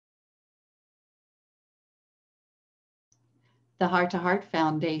The Heart to Heart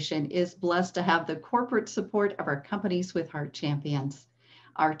Foundation is blessed to have the corporate support of our Companies with Heart champions.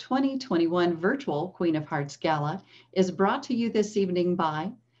 Our 2021 virtual Queen of Hearts Gala is brought to you this evening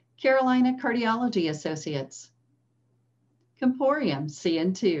by Carolina Cardiology Associates, Comporium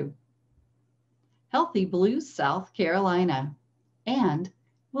CN2, Healthy Blues South Carolina, and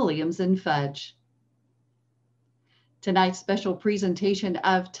Williams & Fudge. Tonight's special presentation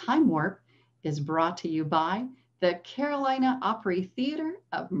of Time Warp is brought to you by the Carolina Opry Theater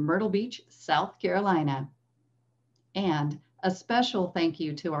of Myrtle Beach, South Carolina. And a special thank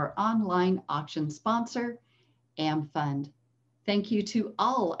you to our online auction sponsor, AmFund. Thank you to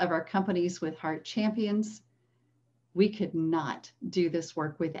all of our Companies with Heart champions. We could not do this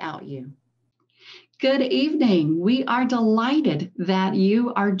work without you. Good evening. We are delighted that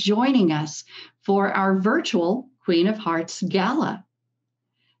you are joining us for our virtual Queen of Hearts Gala.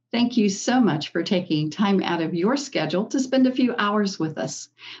 Thank you so much for taking time out of your schedule to spend a few hours with us.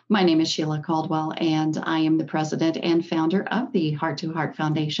 My name is Sheila Caldwell, and I am the president and founder of the Heart to Heart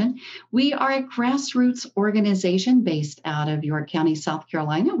Foundation. We are a grassroots organization based out of York County, South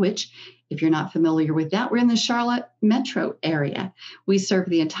Carolina, which, if you're not familiar with that, we're in the Charlotte metro area. We serve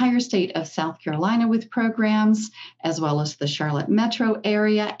the entire state of South Carolina with programs, as well as the Charlotte metro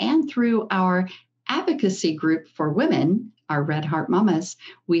area, and through our advocacy group for women, our Red Heart Mamas,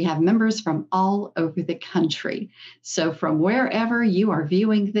 we have members from all over the country. So from wherever you are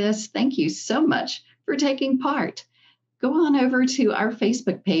viewing this, thank you so much for taking part. Go on over to our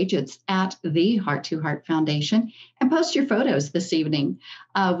Facebook page. It's at the Heart to Heart Foundation, and post your photos this evening.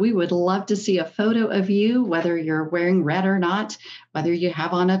 We would love to see a photo of you, whether you're wearing red or not, whether you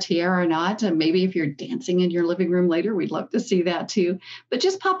have on a tiara or not, and maybe if you're dancing in your living room later, we'd love to see that too. But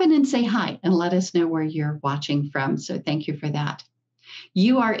just pop in and say hi and let us know where you're watching from. So thank you for that.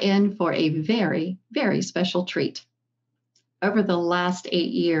 You are in for a very, very special treat. Over the last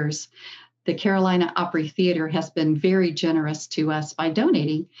 8 years, the Carolina Opry Theater has been very generous to us by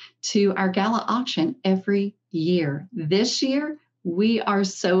donating to our gala auction every year. This year, we are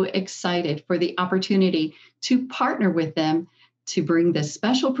so excited for the opportunity to partner with them to bring this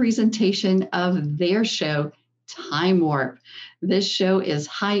special presentation of their show, Time Warp. This show is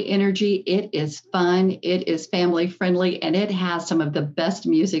high energy, it is fun, it is family friendly, and it has some of the best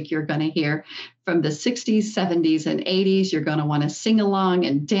music you're going to hear from the 60s, 70s, and 80s. You're going to want to sing along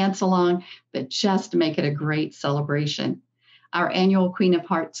and dance along, but just make it a great celebration. Our annual Queen of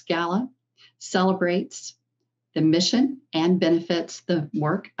Hearts Gala celebrates the mission and benefits the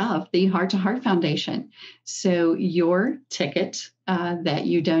work of the Heart to Heart Foundation. So your ticket that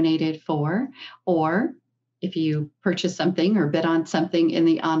you donated for, or if you purchase something or bid on something in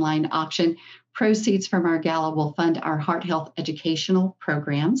the online auction, proceeds from our gala will fund our heart health educational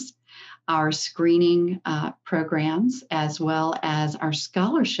programs, our screening programs, as well as our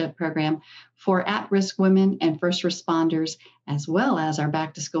scholarship program for at-risk women and first responders, as well as our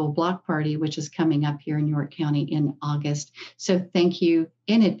back-to-school block party, which is coming up here in York County in August. So thank you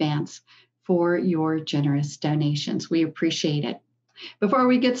in advance for your generous donations. We appreciate it. Before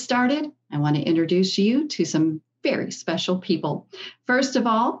we get started, I want to introduce you to some very special people. First of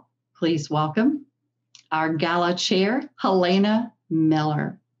all, please welcome our gala chair, Helena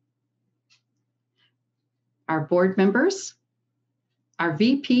Miller. Our board members, our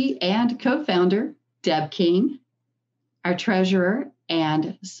VP and co-founder, Deb King, our treasurer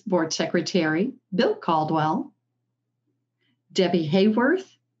and board secretary, Bill Caldwell, Debbie Hayworth,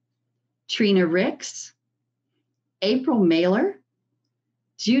 Trina Ricks, April Mailer,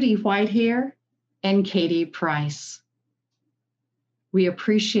 Judy Whitehair, and Katie Price. We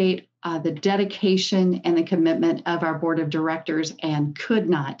appreciate the dedication and the commitment of our board of directors and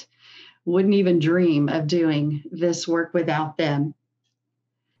wouldn't even dream of doing this work without them.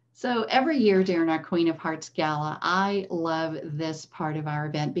 So every year during our Queen of Hearts Gala, I love this part of our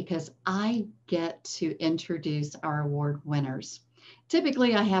event because I get to introduce our award winners.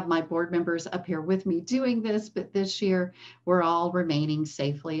 Typically, I have my board members up here with me doing this, but this year we're all remaining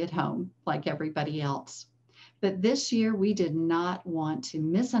safely at home like everybody else. But this year, we did not want to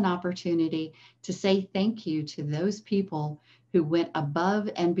miss an opportunity to say thank you to those people who went above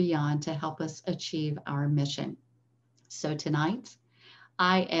and beyond to help us achieve our mission. So tonight,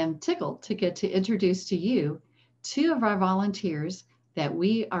 I am tickled to get to introduce to you two of our volunteers that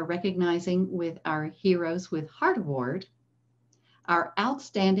we are recognizing with our Heroes with Heart Award, our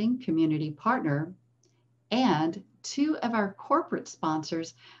Outstanding Community Partner, and two of our corporate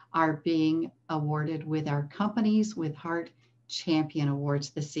sponsors are being awarded with our Companies with Heart Champion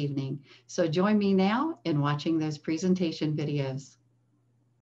Awards this evening. So join me now in watching those presentation videos.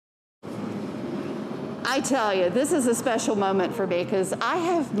 I tell you, this is a special moment for me because I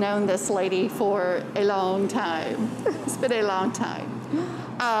have known this lady for a long time. It's been a long time.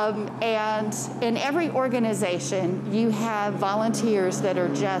 And in every organization, you have volunteers that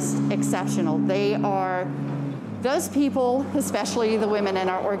are just exceptional. They are those people, especially the women in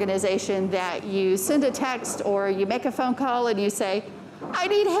our organization, that you send a text or you make a phone call and you say, I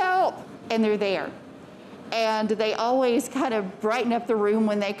need help, and they're there. And they always kind of brighten up the room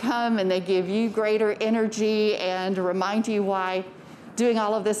when they come, and they give you greater energy and remind you why doing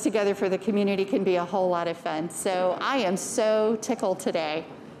all of this together for the community can be a whole lot of fun. So I am so tickled today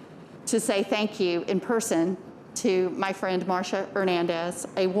to say thank you in person to my friend Marsha Ernandez,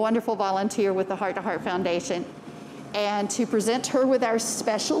 a wonderful volunteer with the Heart to Heart Foundation, and to present her with our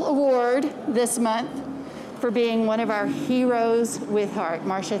special award this month for being one of our heroes with heart.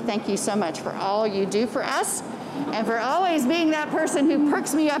 Marsha, thank you so much for all you do for us and for always being that person who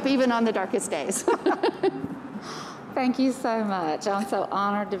perks me up even on the darkest days. Thank you so much. I'm so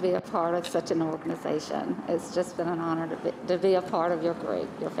honored to be a part of such an organization. It's just been an honor to be a part of your group,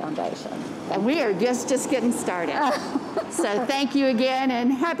 your foundation. And we are just getting started. So thank you again,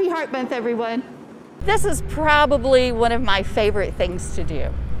 and happy Heart Month, everyone. This is probably one of my favorite things to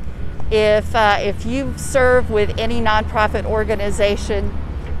do. If you serve with any nonprofit organization,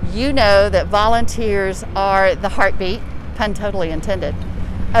 you know that volunteers are the heartbeat, pun totally intended,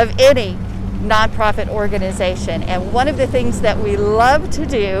 of any nonprofit organization. And one of the things that we love to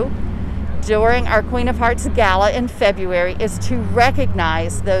do during our Queen of Hearts Gala in February is to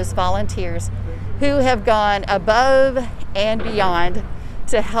recognize those volunteers who have gone above and beyond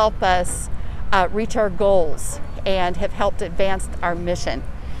to help us reach our goals and have helped advance our mission.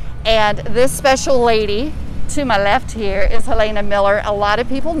 And this special lady to my left here is Helena Miller. A lot of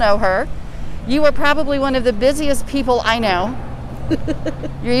people know her. You are probably one of the busiest people I know.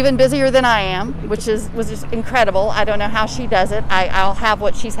 You're even busier than I am, which was just incredible. I don't know how she does it. I'll have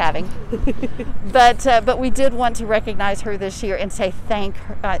what she's having. But we did want to recognize her this year and say thank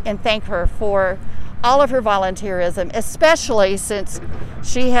her for all of her volunteerism, especially since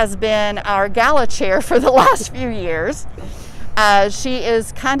she has been our gala chair for the last few years. She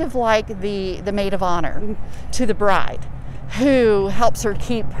is kind of like the maid of honor to the bride, who helps her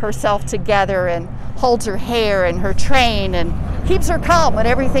keep herself together and holds her hair and her train and keeps her calm when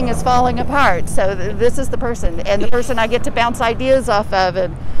everything is falling apart. So this is the person, and the person I get to bounce ideas off of,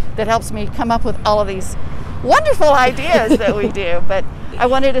 and that helps me come up with all of these wonderful ideas that we do. But I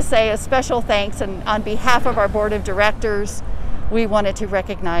wanted to say a special thanks, and on behalf of our board of directors, we wanted to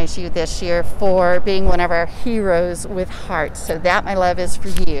recognize you this year for being one of our heroes with heart. So that, my love, is for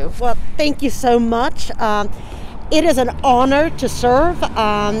you. Well, thank you so much. It is an honor to serve.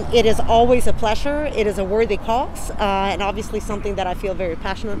 It is always a pleasure. It is a worthy cause, and obviously something that I feel very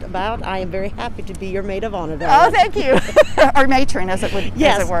passionate about. I am very happy to be your maid of honor. Oh, thank you. Our matron, as it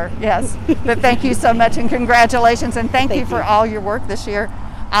were. Yes. But thank you so much, and congratulations, and thank you for all your work this year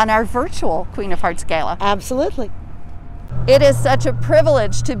on our virtual Queen of Hearts Gala. Absolutely. It is such a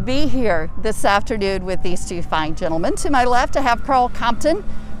privilege to be here this afternoon with these two fine gentlemen. To my left, I have Carl Compton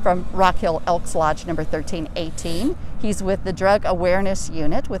from Rock Hill Elks Lodge number 1318. He's with the Drug Awareness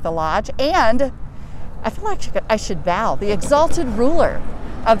Unit with the Lodge, and I feel like I should bow, the exalted ruler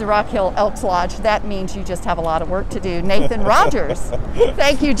of the Rock Hill Elks Lodge. That means you just have a lot of work to do. Nathan Rogers.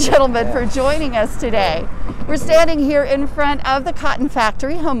 Thank you, gentlemen, for joining us today. We're standing here in front of the Cotton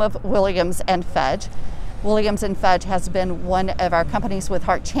Factory, home of Williams and Fudge. Williams and Fudge has been one of our Companies with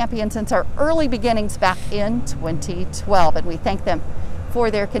Heart champions since our early beginnings back in 2012, and we thank them for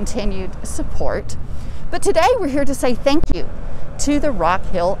their continued support. But today we're here to say thank you to the Rock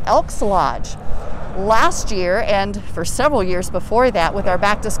Hill Elks Lodge. Last year, and for several years before that, with our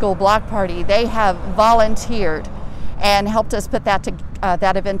back to school block party, they have volunteered and helped us put that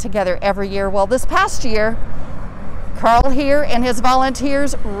event together every year. Well, this past year, Carl here and his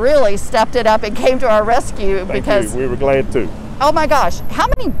volunteers really stepped it up and came to our rescue. Thank you. We were glad to. Oh my gosh, how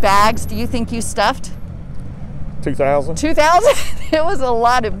many bags do you think you stuffed? 2,000. 2,000? It was a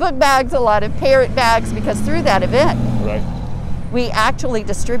lot of book bags, a lot of parrot bags, because through that event, right, we actually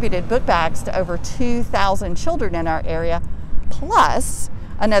distributed book bags to over 2,000 children in our area, plus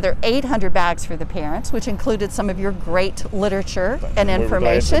another 800 bags for the parents, which included some of your great literature and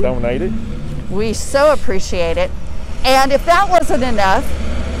information. We were glad to donate it. We so appreciate it. And if that wasn't enough,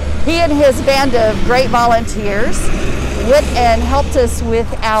 he and his band of great volunteers went and helped us with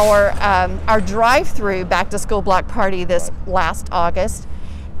our drive-through back-to-school block party this last August.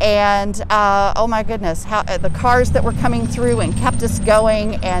 And oh my goodness, how the cars that were coming through and kept us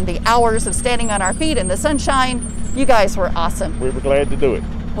going, and the hours of standing on our feet in the sunshine. You guys were awesome. We were glad to do it.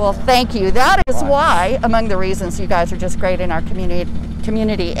 Well, thank you. That is why, among the reasons, you guys are just great in our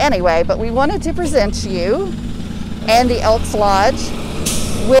community anyway, but we wanted to present you and the Elks Lodge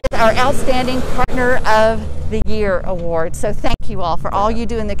with our Outstanding Partner of the Year Award. So thank you all for all you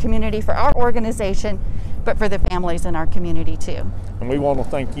do in the community, for our organization, but for the families in our community too. And we want to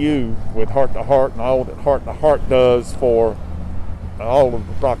thank you with Heart to Heart and all that Heart to Heart does for all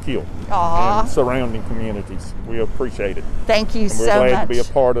of Rock Hill and surrounding communities. We appreciate it. Thank you so much. We're glad to be a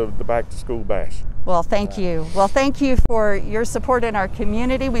part of the Back to School Bash. Well, thank you. Well, thank you for your support in our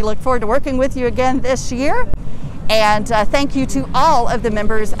community. We look forward to working with you again this year. And thank you to all of the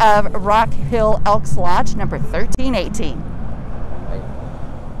members of Rock Hill Elks Lodge number 1318.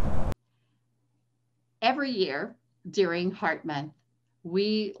 Every year during Heart Month,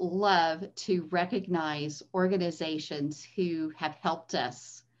 we love to recognize organizations who have helped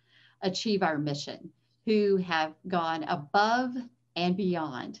us achieve our mission, who have gone above and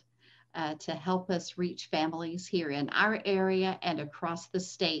beyond to help us reach families here in our area and across the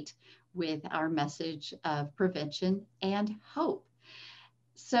state with our message of prevention and hope.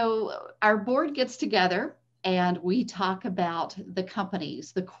 So our board gets together and we talk about the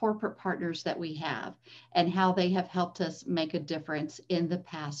companies, the corporate partners that we have, and how they have helped us make a difference in the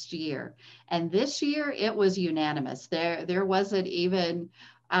past year. And this year, it was unanimous. There wasn't even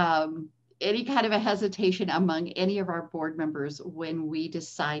any kind of a hesitation among any of our board members when we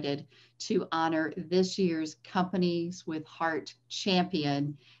decided to honor this year's Companies with Heart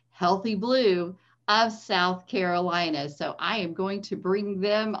champion, Healthy Blue of South Carolina. So I am going to bring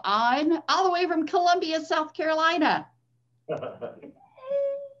them on all the way from Columbia, South Carolina.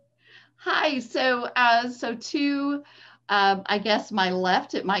 Hi, so to I guess my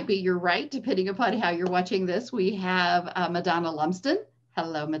left, it might be your right, depending upon how you're watching this, we have Madonna Lumsden.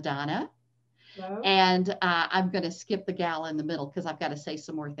 Hello, Madonna. Hello. And I'm going to skip the gal in the middle because I've got to say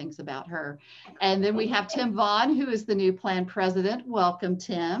some more things about her. And then we have Tim Vaughn, who is the new plan president. Welcome,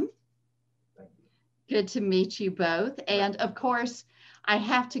 Tim. Good to meet you both. And of course, I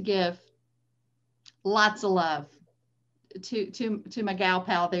have to give lots of love to my gal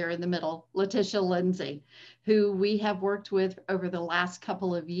pal there in the middle, Letitia Lindsay, who we have worked with over the last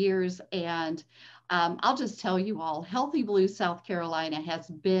couple of years. And I'll just tell you all, Healthy Blue South Carolina has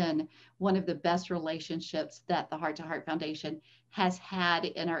been one of the best relationships that the Heart to Heart Foundation has had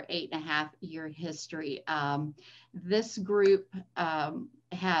in our 8.5-year history. This group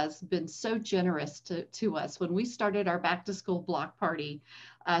has been so generous to us. When we started our back to school block party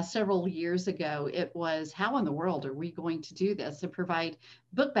several years ago, it was, how in the world are we going to do this and provide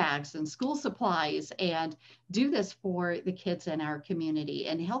book bags and school supplies and do this for the kids in our community?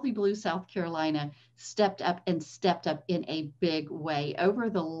 And Healthy Blue South Carolina stepped up in a big way over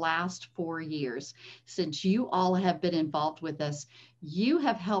the last 4 years. Since you all have been involved with us, you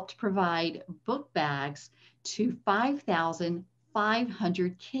have helped provide book bags to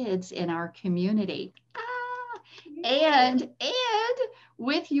 5,500 kids in our community. And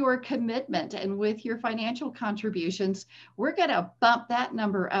with your commitment and with your financial contributions, we're going to bump that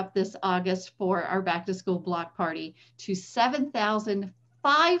number up this August for our back to school block party to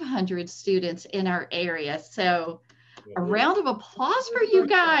 7,500 students in our area. So a round of applause for you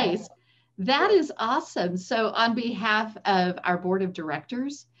guys. That is awesome. So on behalf of our board of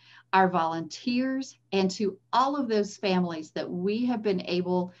directors, our volunteers, and to all of those families that we have been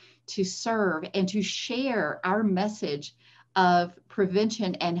able to serve and to share our message of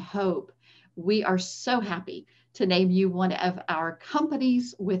prevention and hope, we are so happy to name you one of our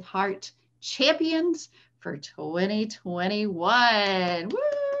Companies with Heart champions for 2021.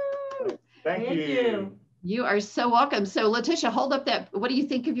 Woo! Thank you. You are so welcome. So Letitia, hold up that, what do you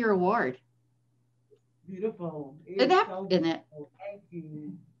think of your award? Beautiful. Isn't it? Thank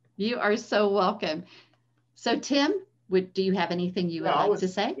you. You are so welcome. So Tim, do you have anything you would like to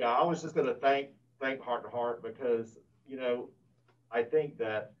say? Yeah, I was just going to thank Heart to Heart because, you know, I think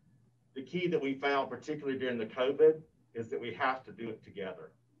that the key that we found, particularly during the COVID, is that we have to do it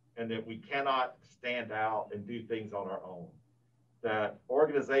together and that we cannot stand out and do things on our own. That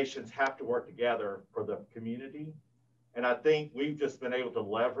organizations have to work together for the community. And I think we've just been able to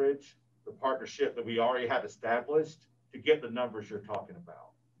leverage the partnership that we already had established to get the numbers you're talking about.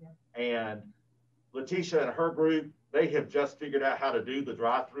 Yeah. And Letitia and her group, they have just figured out how to do the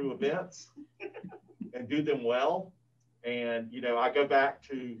drive-through events and do them well. And, you know, I go back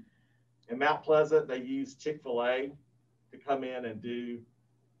to, in Mount Pleasant, they use Chick-fil-A to come in and do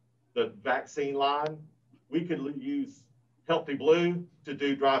the vaccine line. We could use Healthy Blue to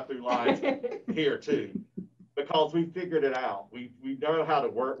do drive-through lines here too, because we figured it out. We know how to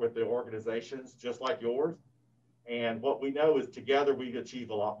work with the organizations just like yours. And what we know is together we achieve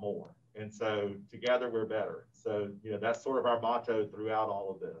a lot more. And so together we're better. So, that's sort of our motto throughout all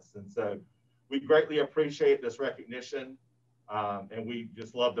of this. And so we greatly appreciate this recognition. And we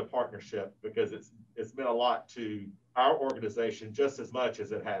just love the partnership because it's meant a lot to our organization just as much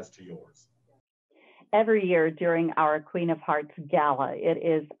as it has to yours. Every year during our Queen of Hearts Gala, it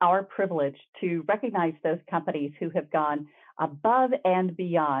is our privilege to recognize those companies who have gone above and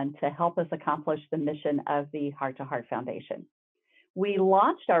beyond to help us accomplish the mission of the Heart to Heart Foundation. We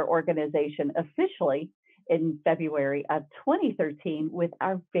launched our organization officially in February of 2013 with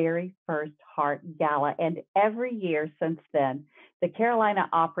our very first Heart Gala. And every year since then, the Carolina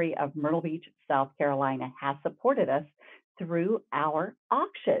Opry of Myrtle Beach, South Carolina has supported us through our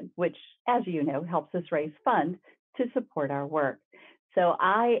auction, which, as you know, helps us raise funds to support our work. So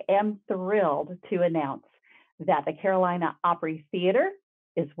I am thrilled to announce that the Carolina Opry Theater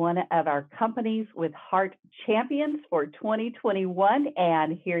is one of our companies with Heart Champions for 2021,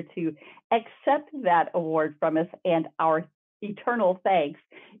 and here to accept that award from us and our eternal thanks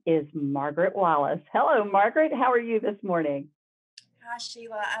is Margaret Wallace. Hello, Margaret. How are you this morning? Hi,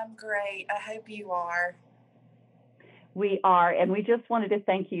 Sheila. I'm great. I hope you are. We are, and we just wanted to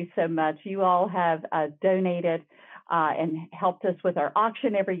thank you so much. You all have donated and helped us with our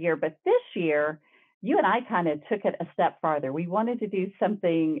auction every year, but this year, you and I kind of took it a step farther. We wanted to do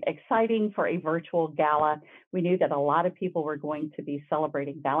something exciting for a virtual gala. We knew that a lot of people were going to be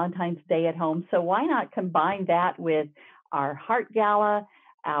celebrating Valentine's Day at home, so why not combine that with our Heart Gala,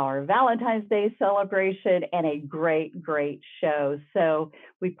 our Valentine's Day celebration, and a great, great show. So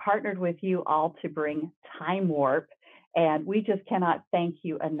we partnered with you all to bring Time Warp. And we just cannot thank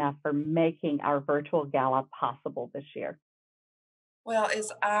you enough for making our virtual gala possible this year. Well, it's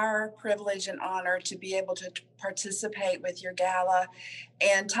our privilege and honor to be able to participate with your gala.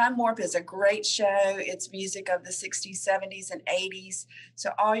 And Time Warp is a great show. It's music of the 60s, 70s, and 80s.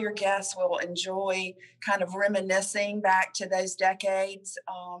 So all your guests will enjoy kind of reminiscing back to those decades,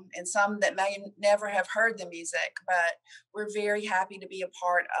 and some that may never have heard the music. But we're very happy to be a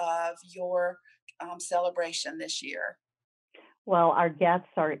part of your celebration this year. Well, our guests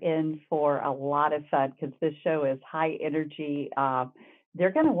are in for a lot of fun because this show is high energy.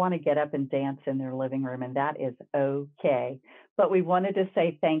 They're going to want to get up and dance in their living room, and that is okay. But we wanted to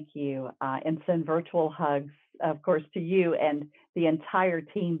say thank you and send virtual hugs, of course, to you and the entire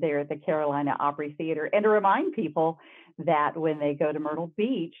team there at the Carolina Opry Theater, and to remind people that when they go to Myrtle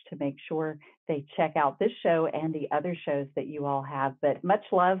Beach to make sure they check out this show and the other shows that you all have. But much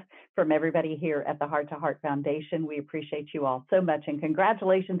love from everybody here at the Heart to Heart Foundation. We appreciate you all so much, and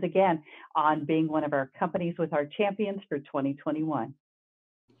congratulations again on being one of our companies with our champions for 2021.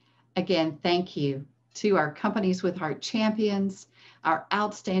 Again, thank you to our Companies with Heart champions, our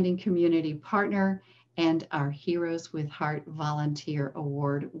outstanding community partner, and our Heroes with Heart Volunteer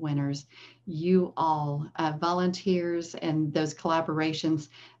Award winners. You all, volunteers and those collaborations,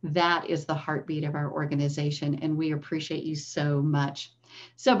 that is the heartbeat of our organization, and we appreciate you so much.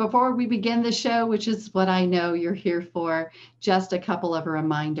 So before we begin the show, which is what I know you're here for, just a couple of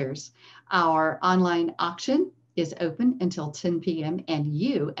reminders. Our online auction is open until 10 p.m. and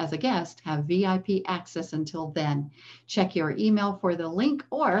you as a guest have VIP access until then. Check your email for the link,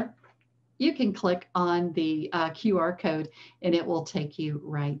 or you can click on the QR code and it will take you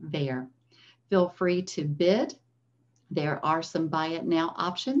right there. Feel free to bid. There are some buy it now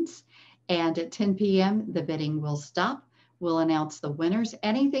options, and at 10 p.m. the bidding will stop. We'll announce the winners.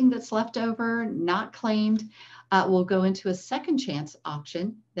 Anything that's left over, not claimed, will go into a second chance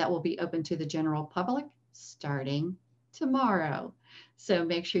auction that will be open to the general public starting tomorrow. So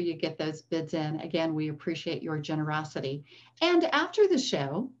make sure you get those bids in. Again, we appreciate your generosity. And after the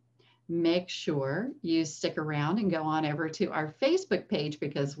show, make sure you stick around and go on over to our Facebook page,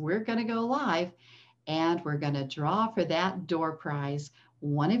 because we're going to go live and we're going to draw for that door prize.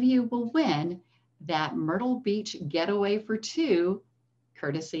 One of you will win that Myrtle Beach getaway for two,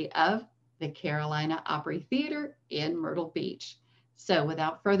 courtesy of the Carolina Opry Theater in Myrtle Beach. So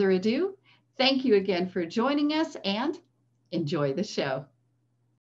without further ado, thank you again for joining us and enjoy the show.